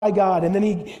God. And then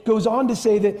he goes on to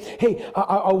say that, hey,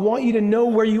 I want you to know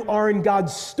where you are in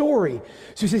God's story.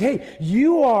 So he says, hey,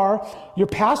 you are your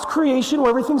past creation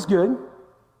where everything's good.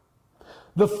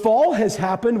 The fall has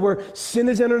happened where sin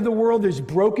has entered the world. There's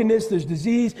brokenness, there's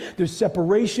disease, there's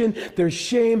separation, there's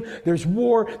shame, there's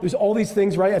war, there's all these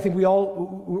things, right? I think we're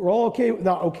all okay,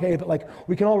 not okay, but like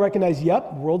we can all recognize,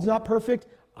 yep, world's not perfect.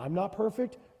 I'm not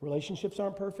perfect. Relationships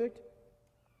aren't perfect.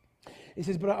 He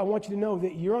says, but I want you to know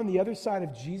that you're on the other side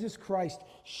of Jesus Christ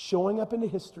showing up into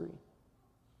history,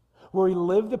 where he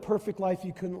lived the perfect life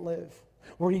you couldn't live,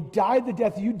 where he died the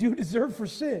death you do deserve for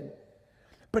sin.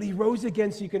 But he rose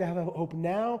again so you can have hope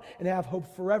now and have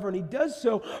hope forever. And he does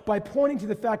so by pointing to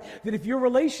the fact that if your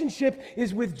relationship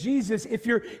is with Jesus, if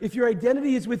your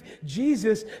identity is with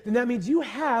Jesus, then that means you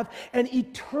have an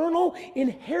eternal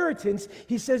inheritance,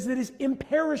 he says, that is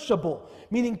imperishable,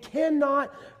 meaning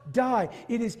cannot die.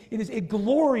 It is a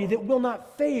glory that will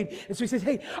not fade. And so he says,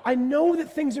 hey, I know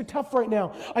that things are tough right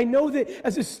now. I know that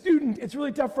as a student, it's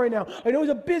really tough right now. I know as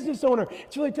a business owner,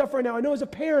 it's really tough right now. I know as a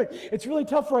parent, it's really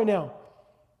tough right now.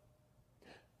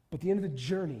 But the end of the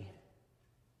journey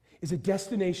is a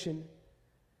destination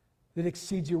that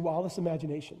exceeds your wildest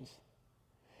imaginations.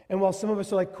 And while some of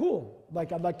us are like, cool,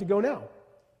 like I'd like to go now.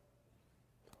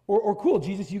 Or cool,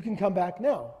 Jesus, you can come back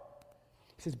now.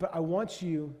 He says, but I want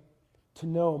you to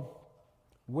know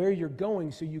where you're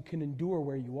going so you can endure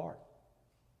where you are.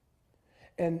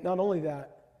 And not only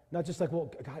that, not just like,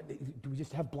 well, God, do we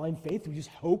just have blind faith? Do we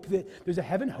just hope that there's a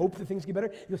heaven, hope that things get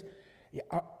better? He goes, yeah,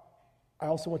 I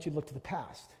also want you to look to the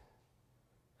past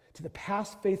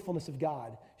faithfulness of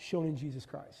God shown in Jesus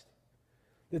Christ.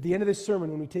 At the end of this sermon,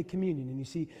 when we take communion and you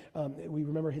see, we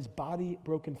remember his body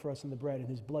broken for us in the bread and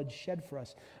his blood shed for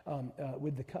us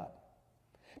with the cup.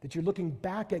 That you're looking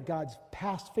back at God's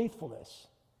past faithfulness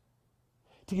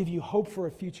to give you hope for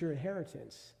a future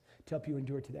inheritance to help you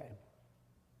endure today.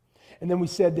 And then we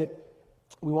said that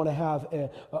we want to have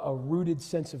a rooted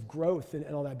sense of growth and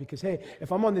all that, because hey,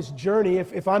 if I'm on this journey,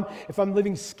 if I'm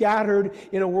living scattered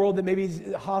in a world that maybe is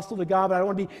hostile to God, but I don't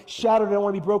want to be shattered, I don't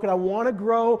want to be broken, I want to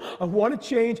grow, I want to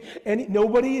change, and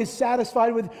nobody is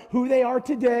satisfied with who they are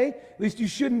today, at least you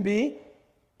shouldn't be.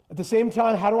 At the same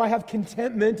time, how do I have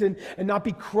contentment and not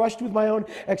be crushed with my own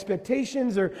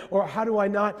expectations, or how do I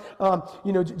not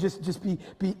just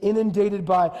be inundated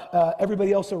by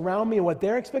everybody else around me and what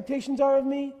their expectations are of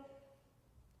me?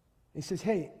 He says,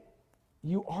 hey,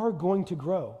 you are going to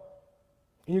grow.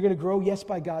 And you're going to grow, yes,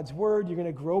 by God's word. You're going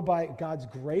to grow by God's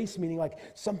grace, meaning like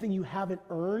something you haven't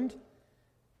earned.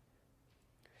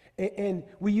 And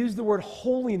we use the word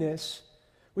holiness,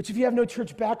 which if you have no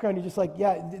church background, you're just like,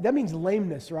 yeah, that means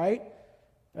lameness, right?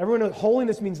 Everyone knows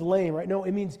holiness means lame, right? No,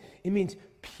 it means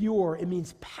pure. It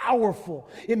means powerful.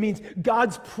 It means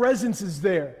God's presence is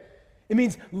there. It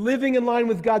means living in line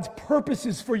with God's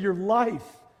purposes for your life.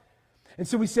 And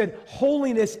so we said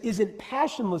holiness isn't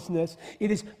passionlessness,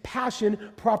 it is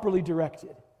passion properly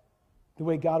directed, the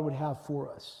way God would have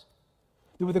for us.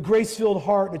 That with a grace-filled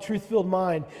heart and a truth-filled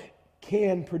mind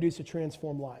can produce a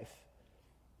transformed life.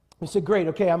 We said, great,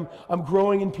 okay, I'm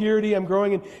growing in purity, I'm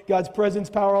growing in God's presence,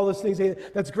 power, all those things. Hey,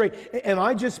 that's great. Am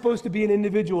I just supposed to be an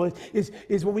individual?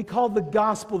 Is what we call the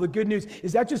gospel, the good news,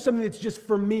 is that just something that's just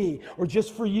for me, or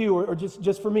just for you, or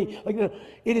just for me? Like, no,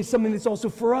 it is something that's also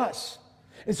for us.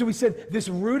 And so we said this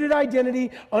rooted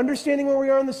identity, understanding where we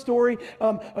are in the story,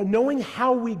 knowing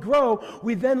how we grow.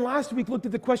 We then last week looked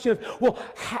at the question of, well,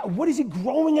 what is he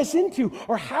growing us into?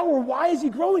 Or how or why is he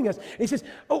growing us? And he says,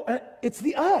 it's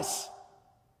the us.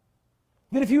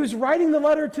 That if he was writing the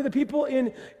letter to the people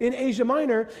in Asia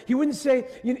Minor, he wouldn't say,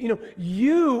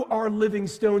 you are living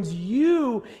stones.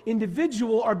 You,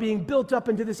 individual, are being built up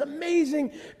into this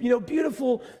amazing,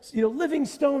 beautiful, living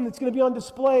stone that's going to be on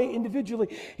display individually.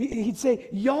 He'd say,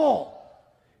 y'all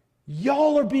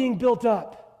are being built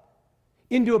up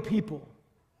into a people.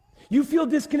 You feel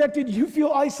disconnected. You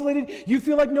feel isolated. You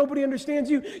feel like nobody understands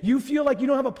you. You feel like you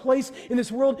don't have a place in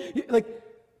this world. Like,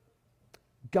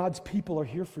 God's people are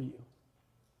here for you.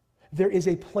 There is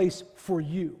a place for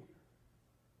you.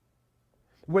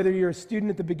 Whether you're a student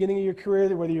at the beginning of your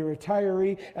career, whether you're a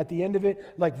retiree at the end of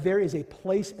it, like there is a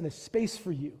place and a space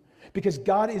for you. Because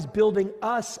God is building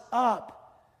us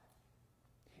up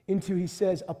into, he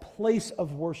says, a place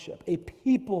of worship, a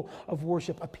people of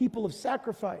worship, a people of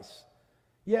sacrifice.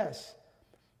 Yes,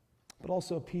 but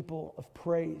also a people of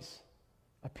praise,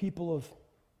 a people of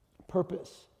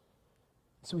purpose.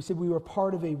 So we said we were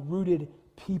part of a rooted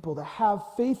people, to have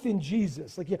faith in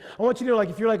Jesus. Like, yeah, I want you to know, like,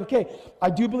 if you're like, okay,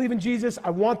 I do believe in Jesus, I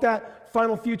want that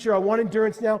final future, I want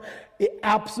endurance now, it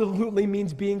absolutely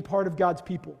means being part of God's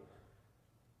people.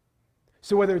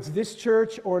 So whether it's this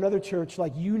church or another church,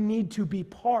 like you need to be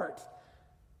part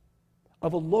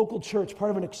of a local church,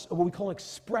 part of what we call an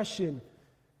expression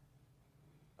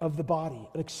of the body,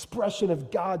 an expression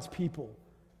of God's people.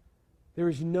 There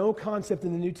is no concept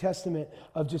in the New Testament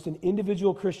of just an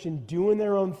individual Christian doing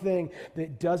their own thing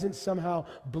that doesn't somehow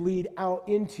bleed out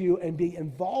into and be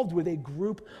involved with a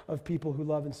group of people who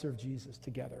love and serve Jesus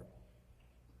together.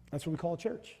 That's what we call a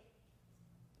church.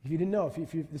 If you didn't know,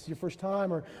 if this is your first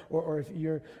time or if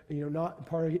you're not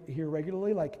part of here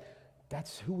regularly, like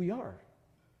that's who we are.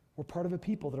 We're part of a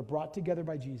people that are brought together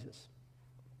by Jesus.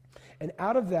 And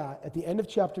out of that, at the end of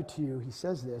chapter 2, he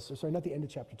says this, or sorry, not the end of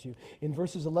chapter 2, in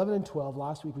verses 11 and 12,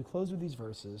 last week we closed with these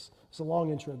verses. It's a long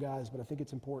intro, guys, but I think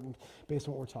it's important based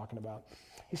on what we're talking about.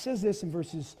 He says this in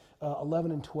verses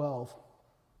 11 and 12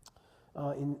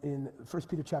 in 1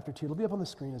 Peter chapter 2. It'll be up on the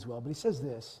screen as well, but he says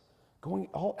this.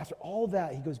 After all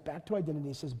that, he goes back to identity.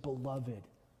 He says, beloved.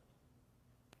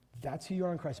 That's who you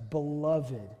are in Christ.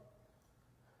 Beloved.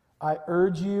 I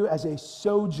urge you as a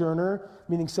sojourner,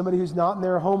 meaning somebody who's not in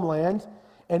their homeland,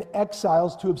 and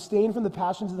exiles to abstain from the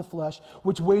passions of the flesh,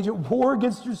 which wage a war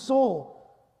against your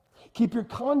soul. Keep your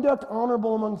conduct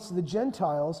honorable amongst the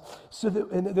Gentiles,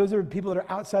 and those are people that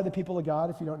are outside the people of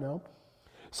God, if you don't know,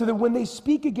 so that when they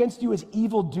speak against you as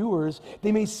evildoers,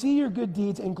 they may see your good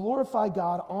deeds and glorify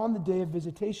God on the day of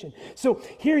visitation. So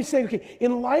here he's saying, okay,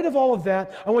 in light of all of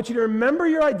that, I want you to remember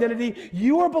your identity.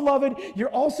 You are beloved.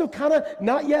 You're also kind of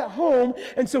not yet home.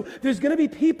 And so there's going to be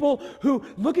people who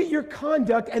look at your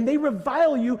conduct and they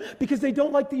revile you because they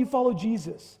don't like that you follow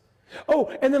Jesus.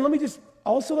 Oh, and then let me just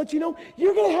also let you know,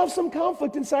 you're going to have some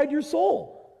conflict inside your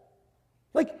soul.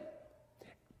 Like,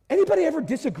 anybody ever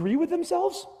disagree with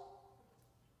themselves?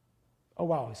 Oh,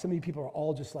 wow, some of you people are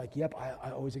all just like, yep, I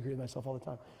always agree with myself all the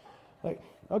time. Like,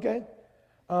 okay.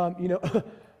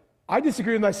 I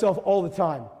disagree with myself all the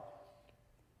time.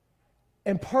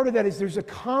 And part of that is there's a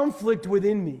conflict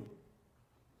within me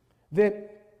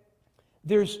that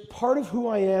there's part of who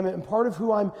I am and part of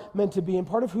who I'm meant to be and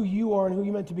part of who you are and who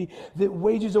you're meant to be that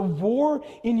wages a war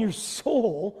in your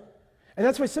soul. And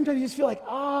that's why sometimes you just feel like,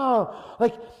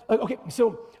 okay,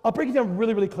 so I'll break it down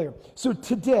really, really clear. So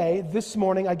today, this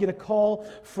morning, I get a call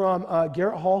from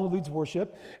Garrett Hall, who leads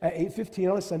worship, at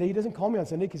 8:15 on a Sunday. He doesn't call me on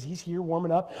Sunday because he's here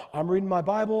warming up. I'm reading my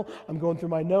Bible. I'm going through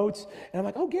my notes. And I'm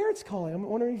like, oh, Garrett's calling. I'm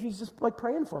wondering if he's just like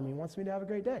praying for me. He wants me to have a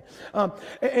great day.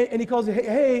 And he calls me,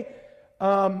 hey,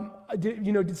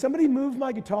 did somebody move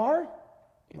my guitar?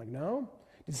 I'm like, no.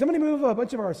 Did somebody move a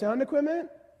bunch of our sound equipment?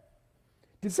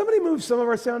 Did somebody move some of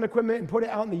our sound equipment and put it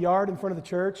out in the yard in front of the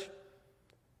church?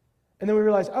 And then we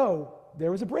realized, oh,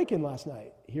 there was a break-in last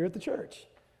night here at the church.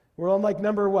 We're on like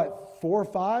number, 4 or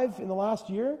 5 in the last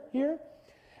year here?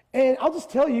 And I'll just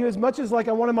tell you, as much as like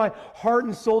I wanted my heart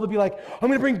and soul to be like, I'm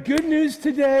going to bring good news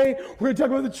today. We're going to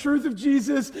talk about the truth of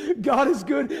Jesus. God is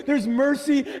good. There's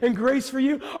mercy and grace for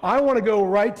you. I want to go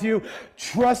right to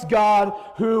trust God,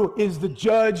 who is the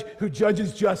judge, who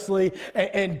judges justly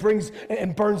and brings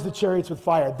and burns the chariots with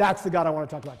fire. That's the God I want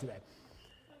to talk about today.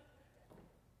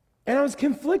 And I was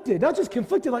conflicted. Not just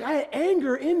conflicted, like I had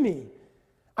anger in me.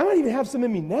 I might even have some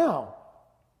in me now.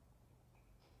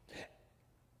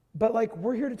 But like,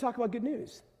 we're here to talk about good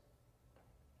news.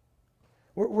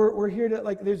 We're here to,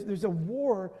 like, there's a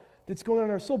war that's going on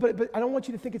in our soul, but I don't want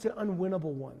you to think it's an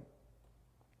unwinnable one.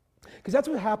 Because that's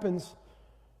what happens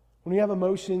when we have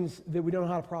emotions that we don't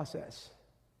know how to process.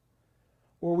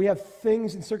 Or we have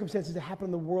things and circumstances that happen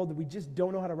in the world that we just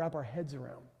don't know how to wrap our heads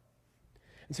around.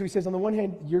 And so he says, on the one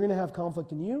hand, you're going to have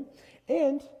conflict in you,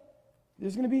 and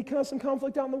there's going to be kind of some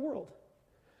conflict out in the world.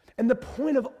 And the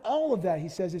point of all of that, he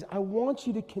says, is I want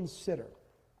you to consider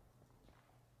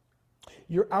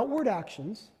your outward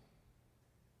actions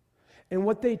and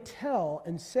what they tell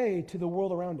and say to the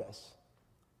world around us.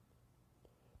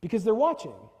 Because they're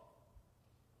watching.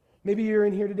 Maybe you're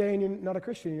in here today and you're not a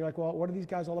Christian, and you're like, well, what are these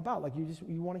guys all about? Like,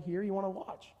 you want to hear, you want to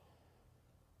watch.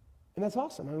 And that's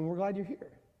awesome. I mean, we're glad you're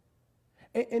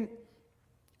here.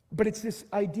 But it's this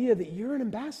idea that you're an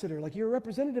ambassador, like you're a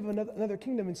representative of another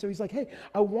kingdom. And so he's like, hey,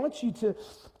 I want you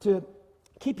to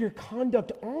keep your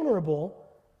conduct honorable.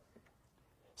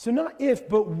 So not if,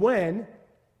 but when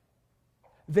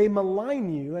they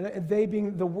malign you, and they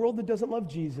being the world that doesn't love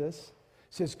Jesus,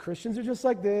 says Christians are just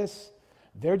like this,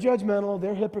 they're judgmental,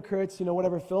 they're hypocrites,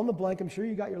 whatever, fill in the blank, I'm sure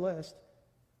you got your list.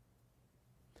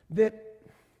 That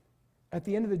at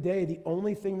the end of the day, the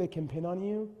only thing they can pin on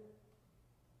you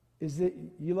is that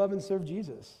you love and serve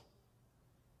Jesus.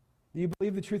 Do you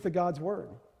believe the truth of God's word?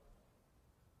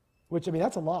 Which,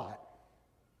 that's a lot.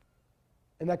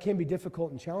 And that can be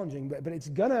difficult and challenging, but it's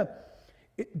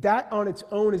that on its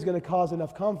own is going to cause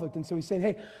enough conflict. And so he's saying,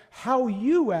 hey, how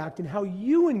you act and how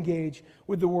you engage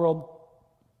with the world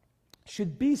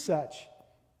should be such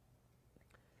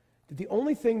that the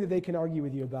only thing that they can argue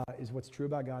with you about is what's true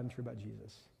about God and true about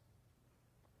Jesus.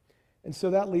 And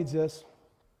so that leads us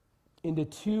into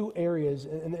two areas.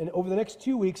 And over the next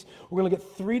 2 weeks, we're going to look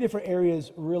at three different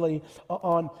areas really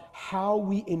on how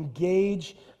we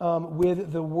engage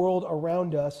with the world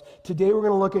around us. Today, we're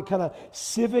going to look at kind of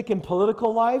civic and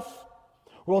political life.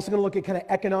 We're also going to look at kind of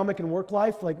economic and work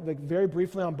life, like very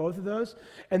briefly on both of those.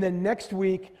 And then next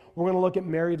week, we're going to look at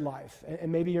married life.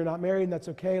 And maybe you're not married, and that's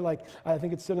okay. Like, I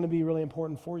think it's still going to be really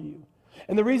important for you.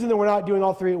 And the reason that we're not doing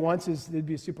all three at once is it'd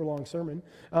be a super long sermon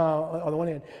on the one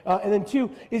hand. And then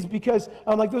two is because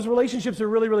like those relationships are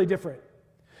really, really different.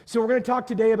 So we're going to talk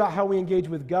today about how we engage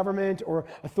with government or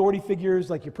authority figures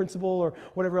like your principal or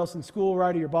whatever else in school,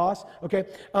 right, or your boss, okay?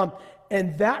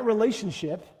 And that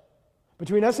relationship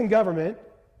between us and government,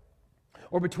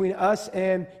 or between us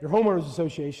and your homeowners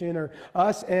association, or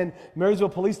us and Marysville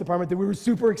Police Department that we were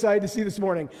super excited to see this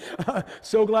morning.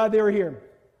 So glad they were here.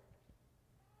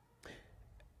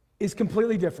 Is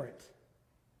completely different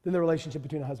than the relationship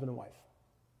between a husband and wife,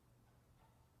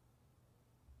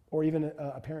 or even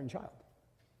a parent and child.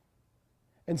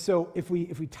 And so if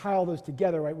we tie all those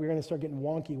together, right, we're going to start getting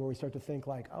wonky where we start to think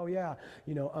like, oh yeah,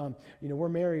 we're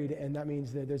married, and that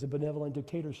means that there's a benevolent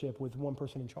dictatorship with one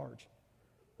person in charge.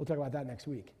 We'll talk about that next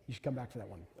week. You should come back for that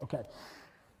one. Okay.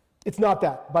 It's not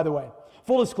that, by the way.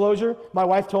 Full disclosure, my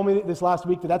wife told me this last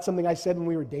week that that's something I said when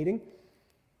we were dating.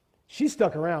 She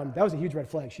stuck around. That was a huge red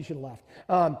flag. She should have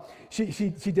left.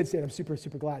 She did say it. I'm super,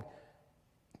 super glad.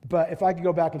 But if I could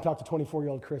go back and talk to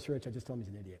 24-year-old Chris Rich, I'd just tell him he's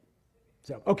an idiot.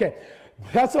 So, okay,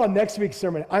 that's on next week's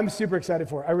sermon. I'm super excited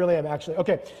for it. I really am, actually.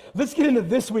 Okay, let's get into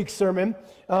this week's sermon.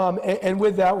 And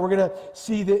with that, we're going to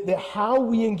see that how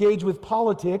we engage with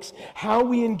politics, how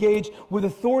we engage with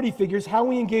authority figures, how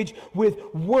we engage with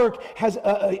work has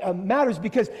matters.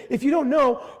 Because if you don't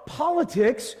know,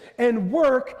 politics and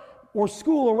work or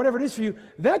school or whatever it is for you,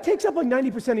 that takes up like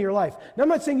 90% of your life. Now, I'm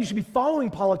not saying you should be following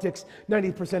politics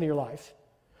 90% of your life,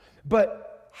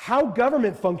 but how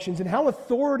government functions and how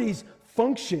authorities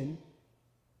function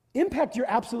impact your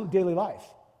absolute daily life.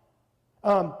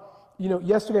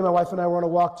 Yesterday my wife and I were on a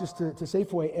walk just to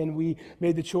Safeway, and we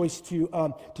made the choice to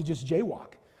just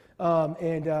jaywalk.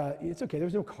 It's okay, there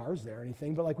was no cars there or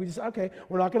anything, but like we just, okay,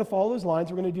 we're not going to follow those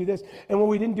lines, we're going to do this. And what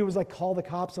we didn't do was like call the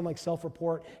cops and like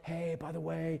self-report, hey, by the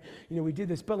way, we did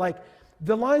this. But like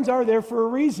the lines are there for a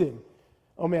reason.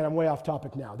 Oh man, I'm way off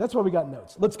topic now. That's why we got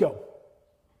notes. Let's go.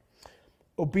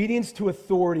 Obedience to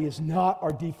authority is not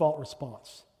our default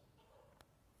response.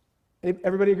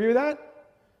 Everybody agree with that?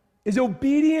 Is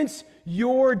obedience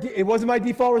it wasn't my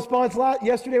default response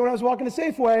yesterday when I was walking to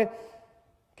Safeway,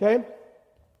 okay?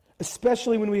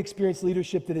 Especially when we experience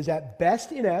leadership that is at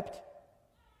best inept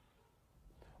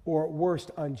or at worst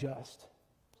unjust.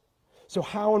 So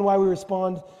how and why we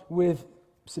respond with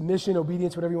submission,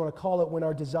 obedience, whatever you want to call it, when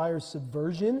our desire is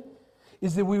subversion,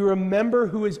 is that we remember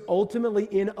who is ultimately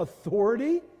in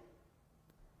authority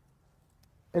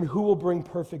and who will bring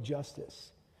perfect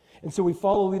justice. And so we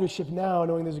follow leadership now,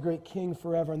 knowing there's a great king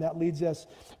forever, and that leads us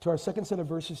to our second set of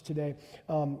verses today,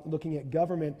 looking at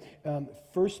government.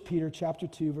 1 Peter chapter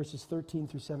 2, verses 13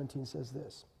 through 17 says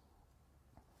this.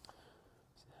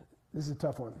 This is a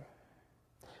tough one.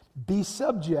 Be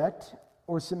subject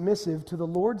or submissive to the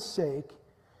Lord's sake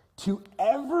to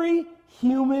every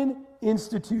human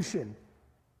institution,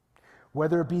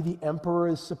 whether it be the emperor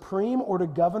as supreme or to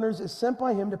governors as sent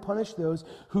by him to punish those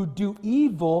who do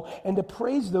evil and to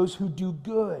praise those who do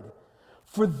good.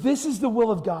 For this is the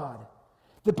will of God,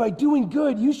 that by doing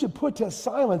good you should put to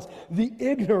silence the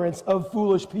ignorance of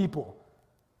foolish people.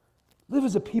 Live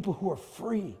as a people who are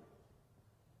free,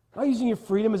 not using your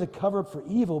freedom as a cover-up for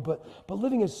evil, but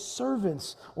living as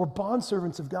servants or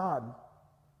bondservants of God.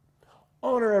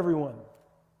 Honor everyone.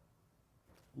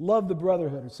 Love the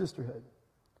brotherhood or sisterhood.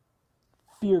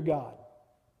 Fear God.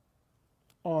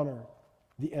 Honor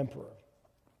the emperor.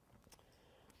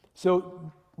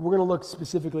 So we're going to look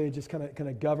specifically at just kind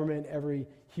of government, every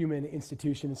human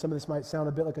institution. And some of this might sound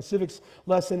a bit like a civics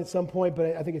lesson at some point,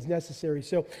 but I think it's necessary.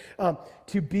 So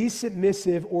to be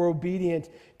submissive or obedient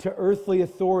to earthly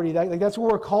authority, that's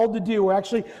what we're called to do. We're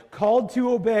actually called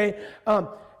to obey.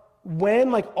 When,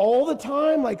 like all the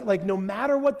time, like no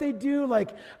matter what they do,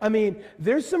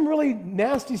 there's some really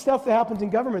nasty stuff that happens in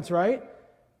governments, right?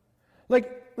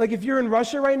 Like if you're in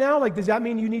Russia right now, does that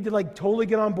mean you need to totally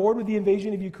get on board with the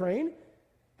invasion of Ukraine?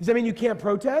 Does that mean you can't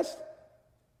protest?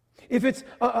 If it's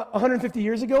 150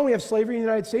 years ago and we have slavery in the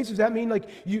United States, does that mean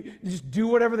you just do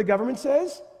whatever the government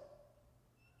says?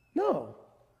 No.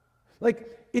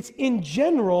 Like, it's in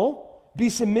general, be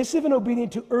submissive and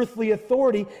obedient to earthly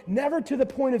authority, never to the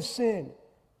point of sin.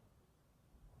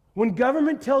 When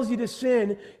government tells you to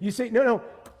sin, you say, no,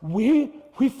 we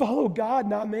follow God,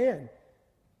 not man.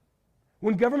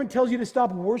 When government tells you to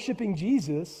stop worshiping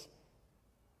Jesus,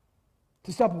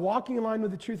 to stop walking in line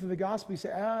with the truth of the gospel, you say,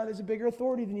 there's a bigger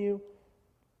authority than you.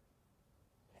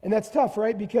 And that's tough,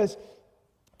 right? Because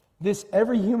this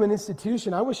every human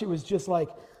institution, I wish it was just like,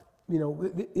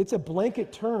 it's a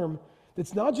blanket term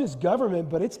that's not just government,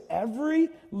 but it's every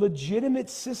legitimate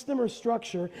system or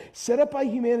structure set up by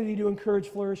humanity to encourage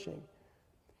flourishing.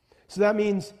 So that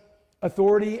means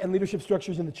authority and leadership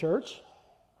structures in the church.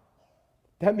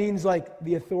 That means like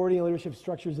the authority and leadership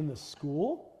structures in the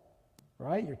school,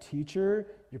 right? Your teacher,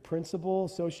 your principal,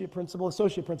 associate principal.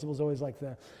 Associate principal is always like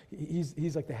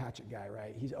he's like the hatchet guy,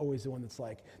 right? He's always the one that's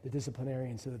like the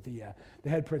disciplinarian, so that the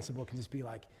head principal can just be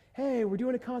like, hey, we're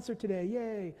doing a concert today,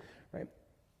 yay, right?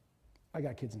 I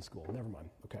got kids in school, never mind,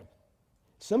 okay.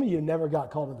 Some of you never got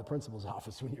called to the principal's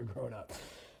office when you were growing up.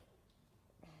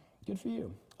 Good for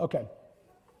you. Okay.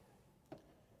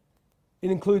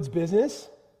 It includes business,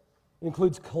 it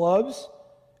includes clubs,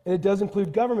 and it does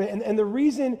include government. And the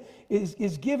reason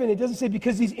is given, it doesn't say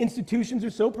because these institutions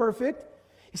are so perfect.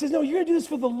 He says, no, you're going to do this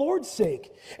for the Lord's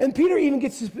sake. And Peter even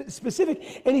gets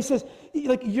specific, and he says,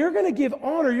 like, you're going to give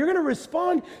honor. You're going to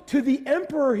respond to the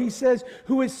emperor, he says,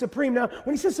 who is supreme. Now,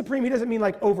 when he says supreme, he doesn't mean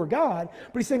like over God,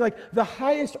 but he's saying like the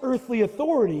highest earthly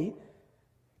authority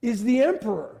is the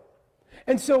emperor.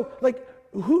 And so, like,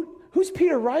 who's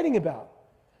Peter writing about?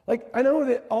 Like, I know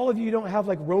that all of you don't have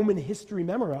like Roman history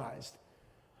memorized.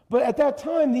 But at that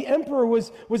time, the emperor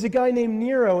was a guy named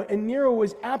Nero, and Nero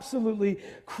was absolutely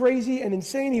crazy and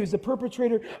insane. He was the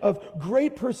perpetrator of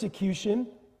great persecution.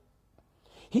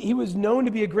 He was known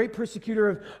to be a great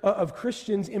persecutor of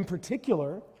Christians in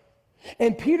particular.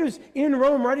 And Peter's in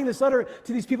Rome writing this letter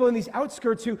to these people in these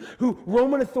outskirts who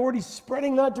Roman authorities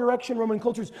spreading that direction, Roman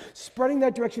cultures spreading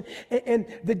that direction. And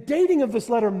the dating of this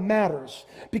letter matters,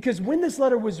 because when this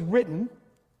letter was written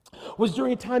was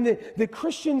during a time that the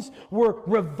Christians were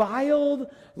reviled,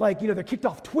 like, they're kicked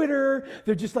off Twitter.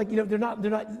 They're just like, they're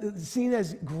not seen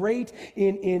as great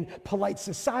in polite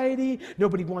society.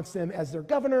 Nobody wants them as their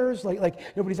governors. Like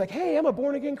nobody's like, hey, I'm a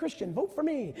born again Christian, vote for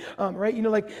me, right?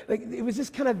 Like it was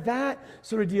just kind of that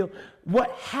sort of deal.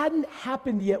 What hadn't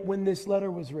happened yet when this letter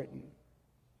was written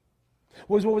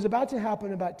was what was about to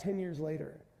happen about 10 years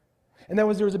later, and there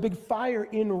was a big fire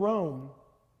in Rome.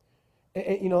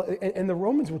 And the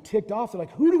Romans were ticked off. They're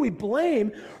like, who do we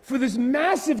blame for this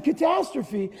massive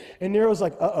catastrophe? And Nero's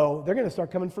like, they're going to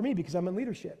start coming for me because I'm in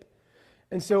leadership.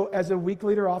 And so, as a weak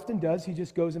leader often does, he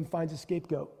just goes and finds a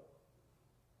scapegoat.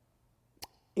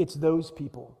 It's those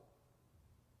people.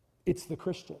 It's the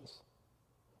Christians.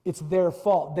 It's their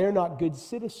fault. They're not good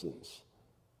citizens.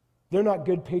 They're not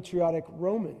good patriotic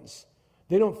Romans.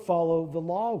 They don't follow the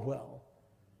law well.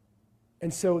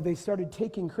 And so they started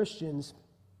taking Christians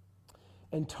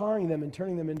and tarring them and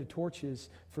turning them into torches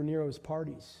for Nero's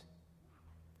parties.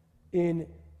 In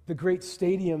the great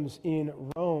stadiums in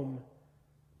Rome,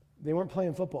 they weren't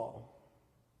playing football.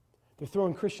 They're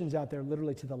throwing Christians out there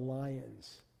literally to the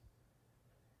lions.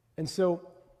 And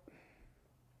so,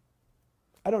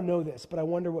 I don't know this, but I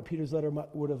wonder what Peter's letter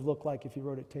would have looked like if he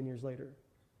wrote it 10 years later.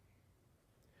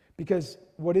 Because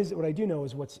what I do know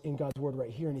is what's in God's word right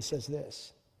here, and he says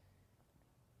this: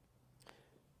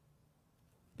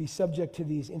 be subject to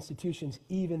these institutions,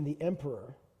 even the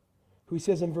emperor, who he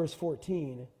says in verse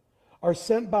 14, are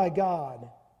sent by God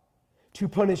to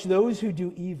punish those who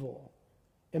do evil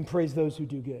and praise those who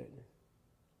do good.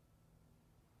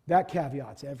 That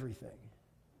caveats everything.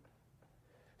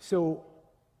 So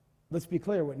let's be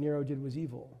clear, what Nero did was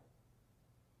evil.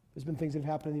 There's been things that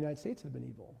have happened in the United States that have been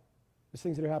evil. There's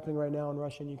things that are happening right now in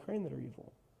Russia and Ukraine that are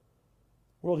evil.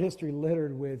 World history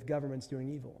littered with governments doing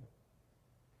evil.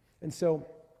 And so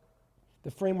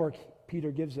the framework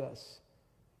Peter gives us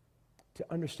to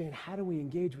understand how do we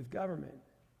engage with government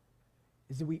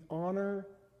is that we honor,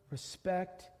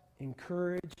 respect,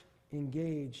 encourage,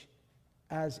 engage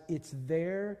as it's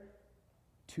there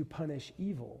to punish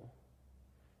evil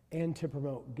and to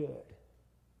promote good.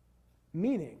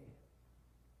 Meaning,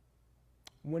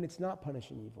 when it's not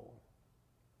punishing evil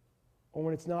or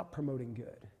when it's not promoting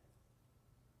good,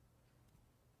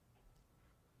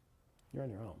 you're on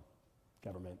your own.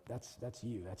 Government, that's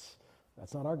you.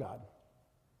 That's not our God.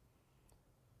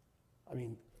 I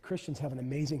mean, Christians have an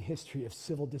amazing history of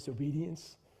civil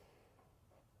disobedience,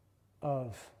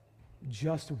 of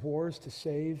just wars to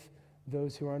save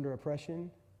those who are under oppression,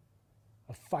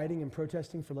 of fighting and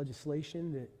protesting for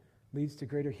legislation that leads to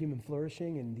greater human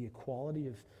flourishing and the equality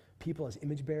of people as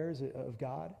image bearers of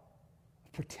God,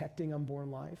 protecting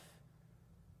unborn life.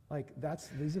 Like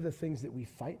these are the things that we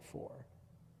fight for.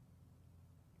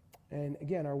 And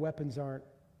again, our weapons aren't,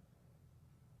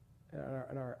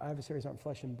 and our adversaries aren't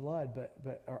flesh and blood,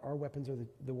 but our weapons are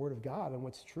the Word of God and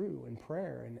what's true and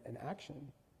prayer and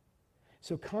action.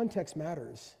 So context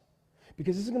matters,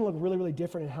 because this is going to look really, really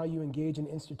different in how you engage in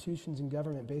institutions and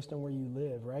government based on where you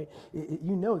live, right?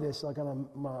 You know this, like on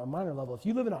a minor level. If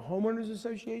you live in a homeowners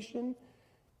association,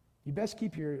 you best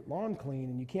keep your lawn clean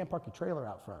and you can't park your trailer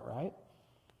out front, right?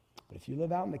 But if you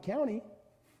live out in the county,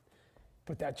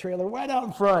 put that trailer right out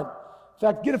in front. In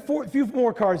fact, get a few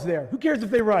more cars there. Who cares if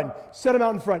they run? Set them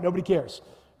out in front. Nobody cares,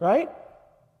 right?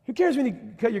 Who cares when you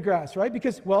cut your grass, right?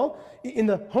 Because, well, in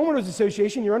the homeowners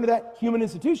association, you're under that human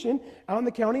institution. Out in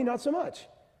the county, not so much.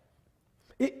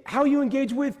 How you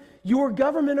engage with your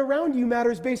government around you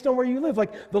matters based on where you live.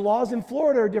 Like the laws in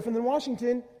Florida are different than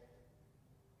Washington.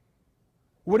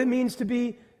 What it means to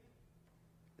be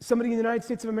somebody in the United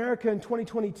States of America in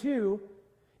 2022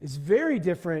 is very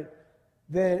different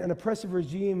than an oppressive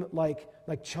regime like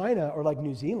China or like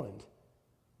New Zealand.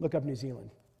 Look up New Zealand.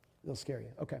 It'll scare you.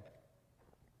 Okay.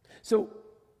 So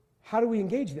how do we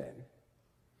engage then?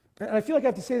 And I feel like I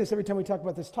have to say this every time we talk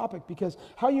about this topic, because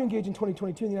how you engage in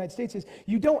 2022 in the United States is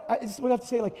we have to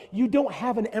say, like, you don't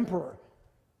have an emperor.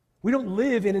 We don't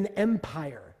live in an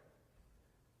empire.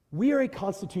 We are a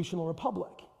constitutional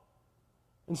republic.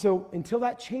 And so until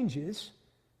that changes,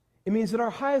 it means that our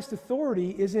highest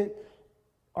authority isn't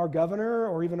our governor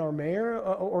or even our mayor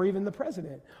or even the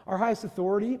president. Our highest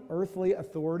authority, earthly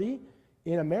authority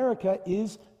in America,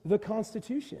 is the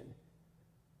Constitution.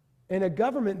 And a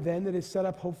government then that is set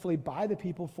up hopefully by the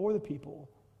people for the people.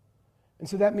 And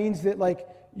so that means that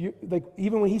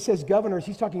even when he says governors,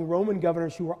 he's talking Roman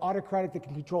governors who are autocratic that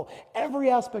can control every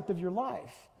aspect of your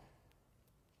life.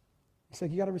 It's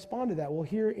like you got to respond to that. Well,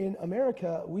 here in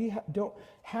America, we don't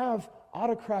have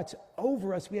autocrats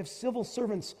over us. We have civil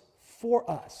servants for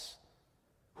us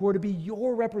who are to be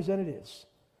your representatives.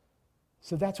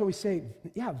 So that's why we say,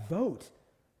 yeah, vote.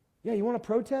 Yeah, you want to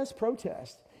protest?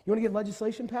 Protest. You want to get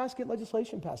legislation passed? Get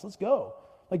legislation passed. Let's go.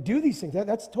 Like, do these things.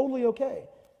 That's totally okay.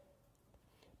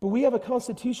 But we have a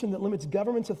constitution that limits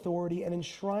government's authority and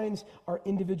enshrines our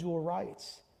individual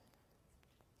rights.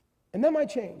 And that might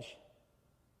change.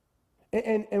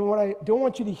 And what I don't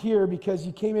want you to hear, because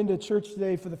you came into church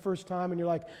today for the first time and you're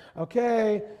like,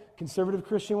 okay, conservative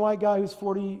Christian white guy who's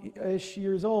 40-ish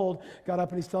years old got up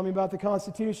and he's telling me about the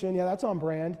Constitution. Yeah, that's on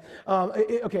brand.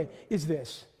 Is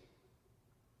this.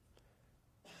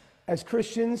 As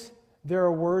Christians, there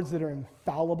are words that are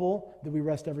infallible that we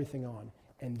rest everything on,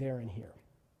 and they're in here.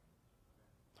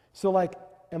 So,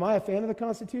 am I a fan of the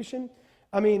Constitution?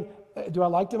 I mean, do I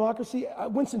like democracy?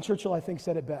 Winston Churchill, I think,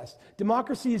 said it best.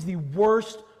 Democracy is the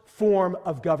worst form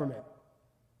of government,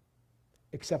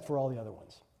 except for all the other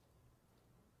ones.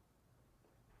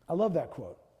 I love that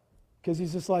quote, because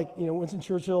he's just like, Winston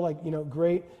Churchill,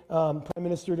 great prime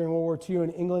minister during World War II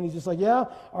in England. He's just like, yeah,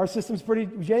 our system's pretty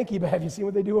janky, but have you seen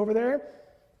what they do over there?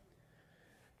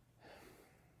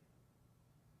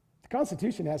 The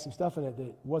Constitution has some stuff in it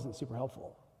that wasn't super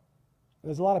helpful.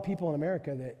 There's a lot of people in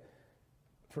America that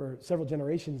for several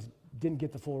generations didn't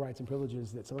get the full rights and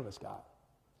privileges that some of us got.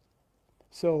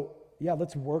 So, yeah,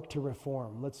 let's work to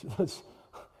reform.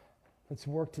 Let's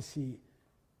work to see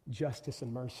justice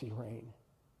and mercy reign.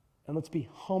 And let's be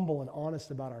humble and honest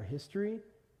about our history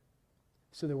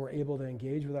so that we're able to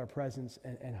engage with our presence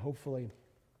and hopefully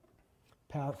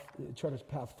chart a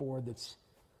path forward that's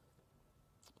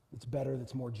better,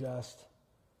 that's more just.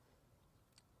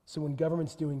 So when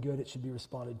government's doing good, it should be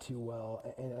responded to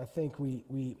well. And I think we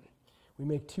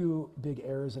make two big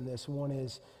errors in this. One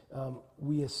is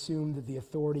we assume that the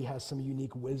authority has some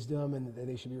unique wisdom and that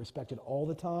they should be respected all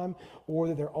the time, or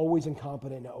that they're always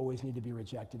incompetent and always need to be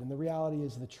rejected. And the reality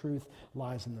is the truth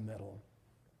lies in the middle.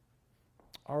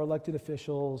 Our elected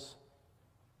officials,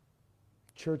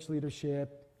 church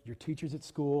leadership, your teachers at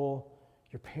school,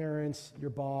 your parents, your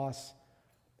boss,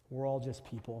 we're all just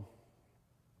people.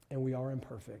 And we are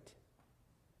imperfect.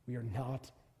 We are not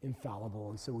infallible.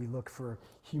 And so we look for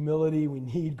humility. We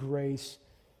need grace.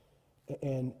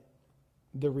 And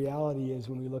the reality is,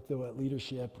 when we look, though, at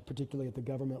leadership, particularly at the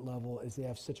government level, is they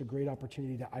have such a great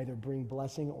opportunity to either bring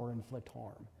blessing or inflict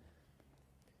harm.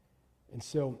 And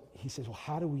so he says, well,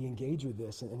 how do we engage with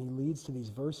this? And he leads to these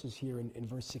verses here in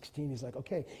verse 16. He's like,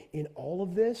 okay, in all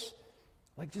of this,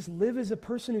 just live as a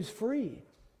person who's free.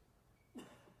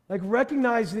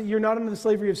 Recognize that you're not under the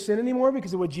slavery of sin anymore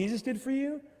because of what Jesus did for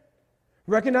you.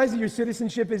 Recognize that your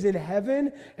citizenship is in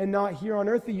heaven and not here on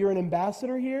earth, that you're an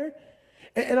ambassador here.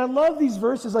 And I love these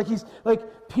verses.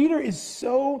 Peter is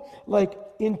so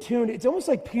in tune. It's almost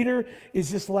like Peter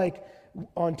is just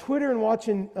on Twitter and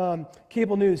watching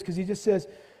cable news, because he just says,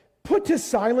 put to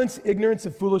silence ignorance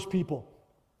of foolish people.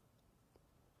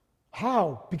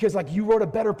 How? Because you wrote a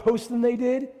better post than they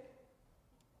did?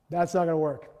 That's not going to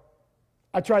work.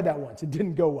 I tried that once. It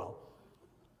didn't go well.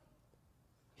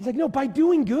 He's like, no, by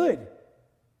doing good.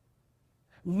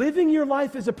 Living your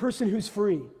life as a person who's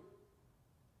free.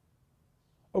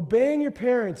 Obeying your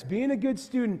parents, being a good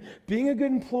student, being a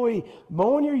good employee,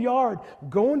 mowing your yard,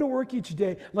 going to work each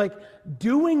day,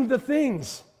 doing the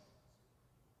things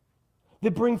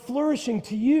that bring flourishing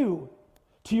to you,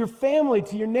 to your family,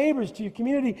 to your neighbors, to your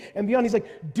community, and beyond. He's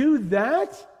like, do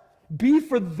that, be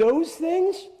for those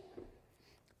things,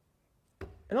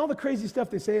 and all the crazy stuff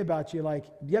they say about you,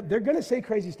 yep, they're going to say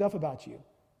crazy stuff about you.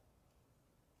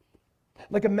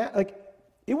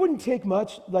 It wouldn't take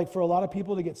much, for a lot of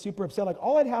people to get super upset.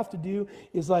 All I'd have to do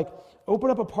is, open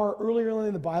up a part earlier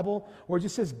in the Bible where it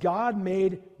just says God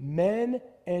made men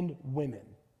and women.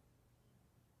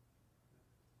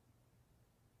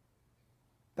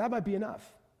 That might be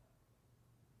enough.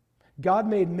 God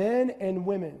made men and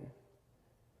women,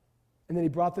 and then he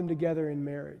brought them together in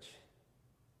marriage.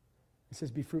 It says,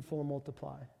 be fruitful and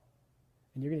multiply.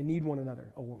 And you're going to need one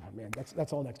another. Oh, man,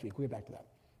 that's all next week. We'll get back to that.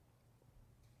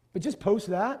 But just post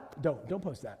that. Don't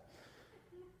post that.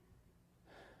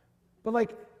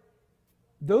 But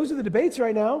those are the debates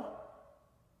right now.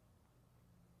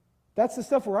 That's the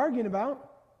stuff we're arguing about.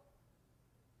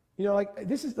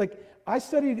 This is I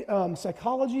studied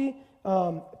psychology,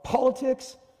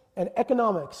 politics, and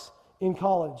economics in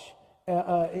college,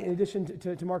 in addition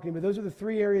to marketing. But those are the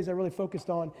three areas I really focused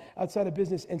on outside of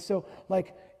business. And so,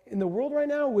 in the world right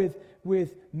now,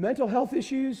 with mental health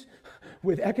issues,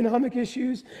 with economic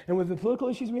issues, and with the political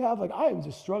issues we have, I am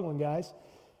just struggling, guys.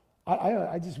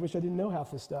 I just wish I didn't know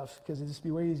half this stuff, because it'd just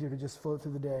be way easier to just float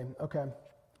through the day. Okay,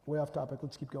 way off topic.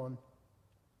 Let's keep going.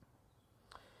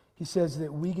 He says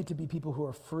that we get to be people who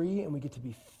are free, and we get to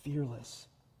be fearless.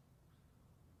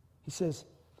 He says,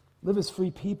 live as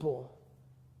free people.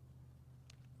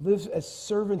 Live as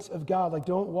servants of God.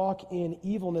 Don't walk in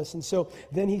evilness. And so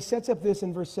then he sets up this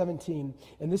in verse 17.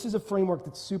 And this is a framework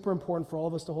that's super important for all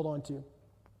of us to hold on to.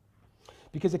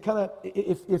 Because it kind of,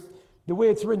 if the way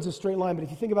it's written is a straight line, but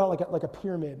if you think about it like a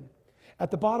pyramid,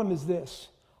 at the bottom is this: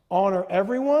 honor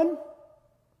everyone,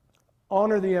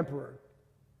 honor the emperor.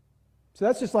 So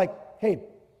that's just hey,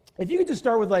 if you could just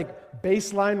start with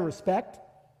baseline respect,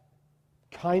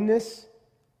 kindness,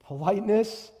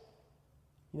 politeness,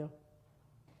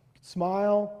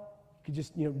 smile, you could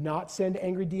just, not send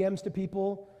angry DMs to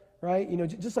people, right?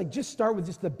 Just start with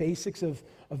just the basics of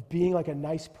being a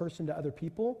nice person to other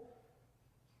people.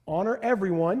 Honor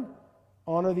everyone,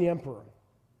 honor the emperor.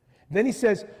 Then he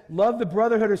says, love the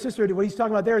brotherhood or sisterhood. What he's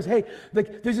talking about there is, hey,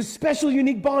 there's a special,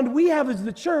 unique bond we have as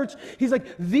the church. He's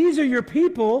like, these are your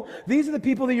people. These are the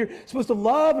people that you're supposed to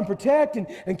love and protect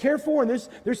and care for, and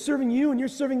they're serving you and you're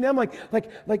serving them.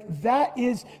 That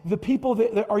is the people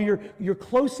that are your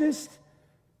closest.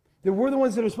 That we're the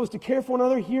ones that are supposed to care for one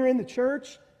another here in the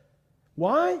church.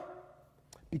 Why?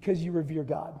 Because you revere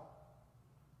God.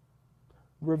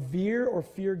 Revere or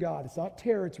fear God. It's not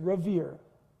terror, it's revere.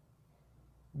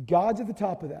 God's at the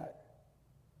top of that.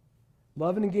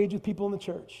 Love and engage with people in the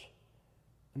church.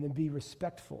 And then be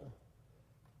respectful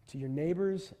to your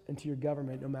neighbors and to your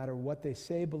government, no matter what they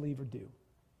say, believe, or do.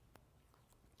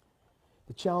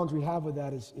 The challenge we have with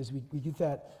that is we get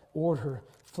that order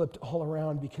flipped all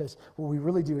around, because what we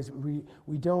really do is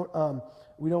we don't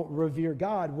revere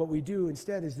God. What we do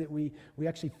instead is that we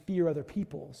actually fear other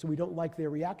people. So we don't like their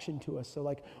reaction to us.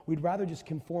 So we'd rather just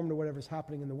conform to whatever's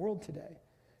happening in the world today,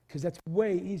 because that's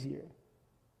way easier.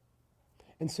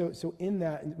 And so in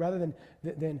that, rather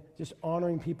than just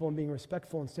honoring people and being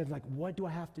respectful, instead what do I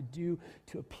have to do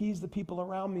to appease the people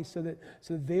around me so that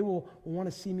they will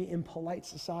want to see me in polite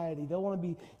society? They'll want to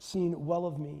be seen well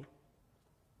of me.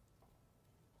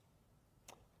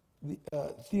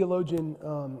 The theologian,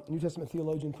 New Testament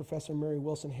theologian, Professor Mary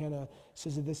Wilson Hanna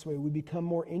says it this way: we become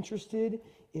more interested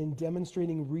in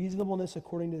demonstrating reasonableness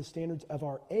according to the standards of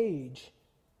our age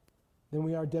than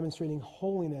we are demonstrating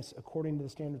holiness according to the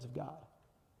standards of God.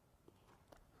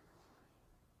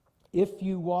 If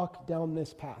you walk down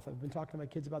this path, I've been talking to my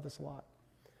kids about this a lot.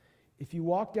 If you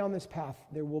walk down this path,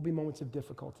 there will be moments of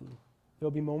difficulty.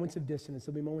 There'll be moments of dissonance.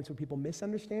 There'll be moments where people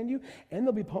misunderstand you, and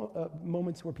there'll be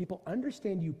moments where people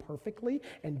understand you perfectly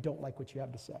and don't like what you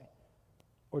have to say,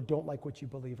 or don't like what you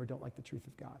believe, or don't like the truth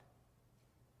of God.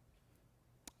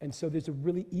 And so there's a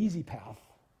really easy path.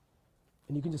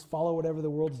 And you can just follow whatever the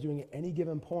world's doing at any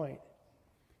given point.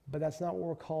 But that's not what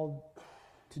we're called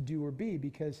to do or be,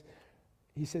 because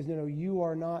he says, no, you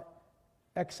are not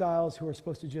exiles who are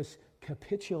supposed to just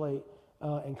capitulate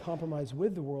and compromise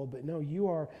with the world, but no, you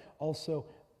are also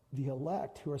the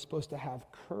elect who are supposed to have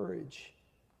courage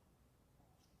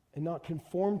and not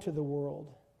conform to the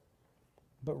world,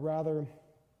 but rather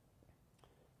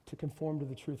to conform to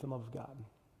the truth and love of God.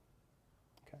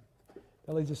 Okay,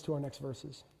 that leads us to our next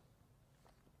verses.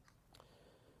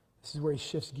 This is where he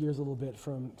shifts gears a little bit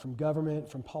from government,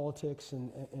 from politics,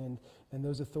 and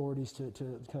those authorities to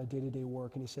kind of day-to-day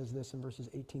work. And he says this in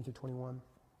verses 18 through 21.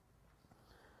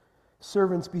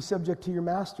 Servants, be subject to your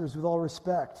masters with all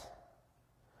respect,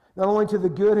 not only to the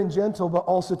good and gentle, but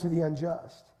also to the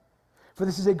unjust. For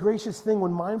this is a gracious thing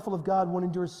when mindful of God, one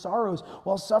endures sorrows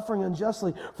while suffering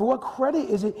unjustly. For what credit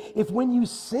is it if when you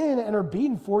sin and are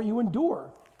beaten for it, you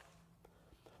endure?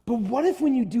 But what if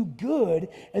when you do good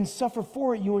and suffer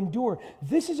for it, you endure?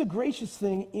 This is a gracious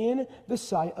thing in the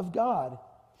sight of God.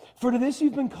 For to this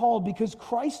you've been called, because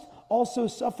Christ also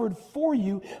suffered for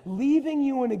you, leaving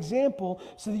you an example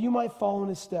so that you might follow in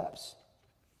his steps.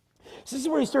 So this is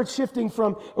where he starts shifting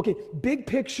from, okay, big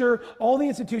picture, all the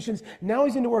institutions. Now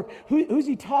he's into work. Who's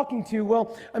he talking to?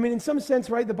 Well, I mean, in some sense,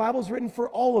 right, the Bible's written for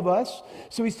all of us.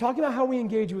 So he's talking about how we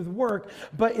engage with work.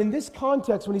 But in this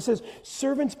context, when he says,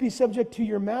 servants be subject to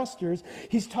your masters,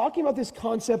 he's talking about this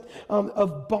concept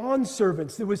of bond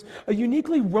servants. There was a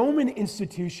uniquely Roman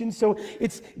institution. So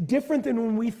it's different than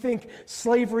when we think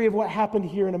slavery of what happened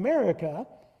here in America,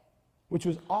 which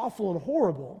was awful and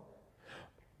horrible.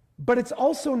 But it's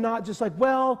also not just like,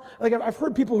 well, like I've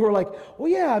heard people who are like, well,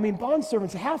 yeah, I mean, bond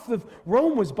servants, half of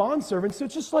Rome was bond servants, so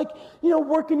it's just like,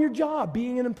 working your job,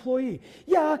 being an employee.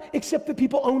 Yeah, except that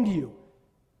people owned you,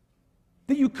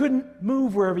 that you couldn't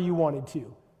move wherever you wanted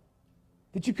to,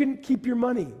 that you couldn't keep your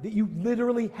money, that you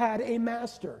literally had a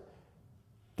master.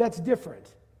 That's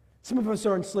different. Some of us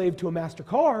are enslaved to a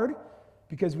MasterCard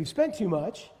because we've spent too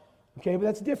much, okay, but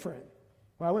that's different.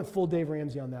 Well, I went full Dave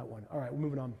Ramsey on that one. All right, we're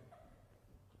moving on.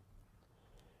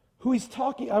 Who he's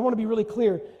talking, I want to be really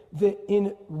clear that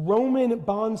in Roman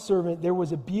bondservant, there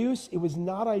was abuse. It was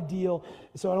not ideal.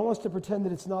 So I don't want us to pretend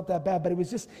that it's not that bad, but it was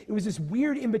this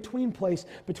weird in-between place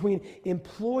between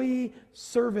employee,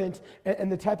 servant,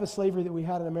 and the type of slavery that we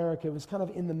had in America. It was kind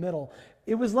of in the middle.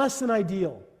 It was less than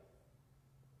ideal.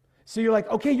 So you're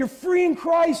like, okay, you're free in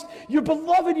Christ. You're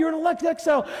beloved. You're an elect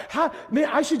exile. Man,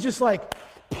 I should just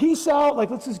peace out.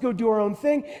 Let's just go do our own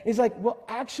thing. And he's like, well,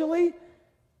 actually,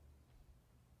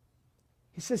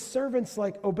 he says, servants,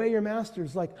 obey your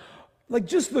masters, like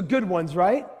just the good ones,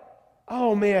 right?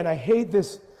 Oh man, I hate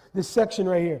this section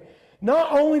right here.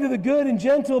 Not only to the good and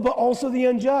gentle, but also the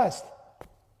unjust.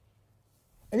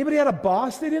 Anybody had a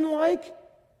boss they didn't like?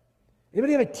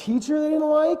 Anybody have a teacher they didn't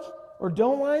like or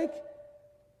don't like?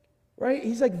 Right?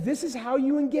 He's like, this is how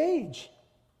you engage.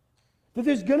 That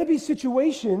there's going to be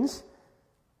situations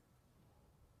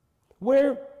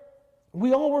where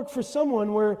we all work for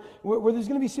someone where there's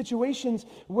going to be situations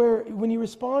where when you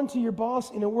respond to your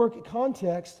boss in a work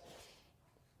context,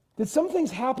 that some things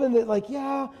happen that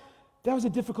that was a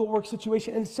difficult work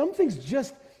situation, and some things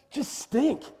just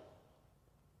stink.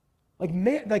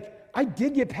 I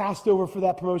did get passed over for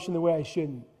that promotion the way I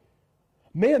shouldn't.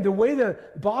 Man, the way the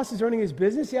boss is running his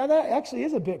business, that actually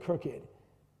is a bit crooked.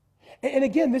 And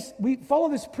again, we follow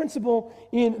this principle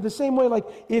in the same way,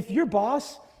 if your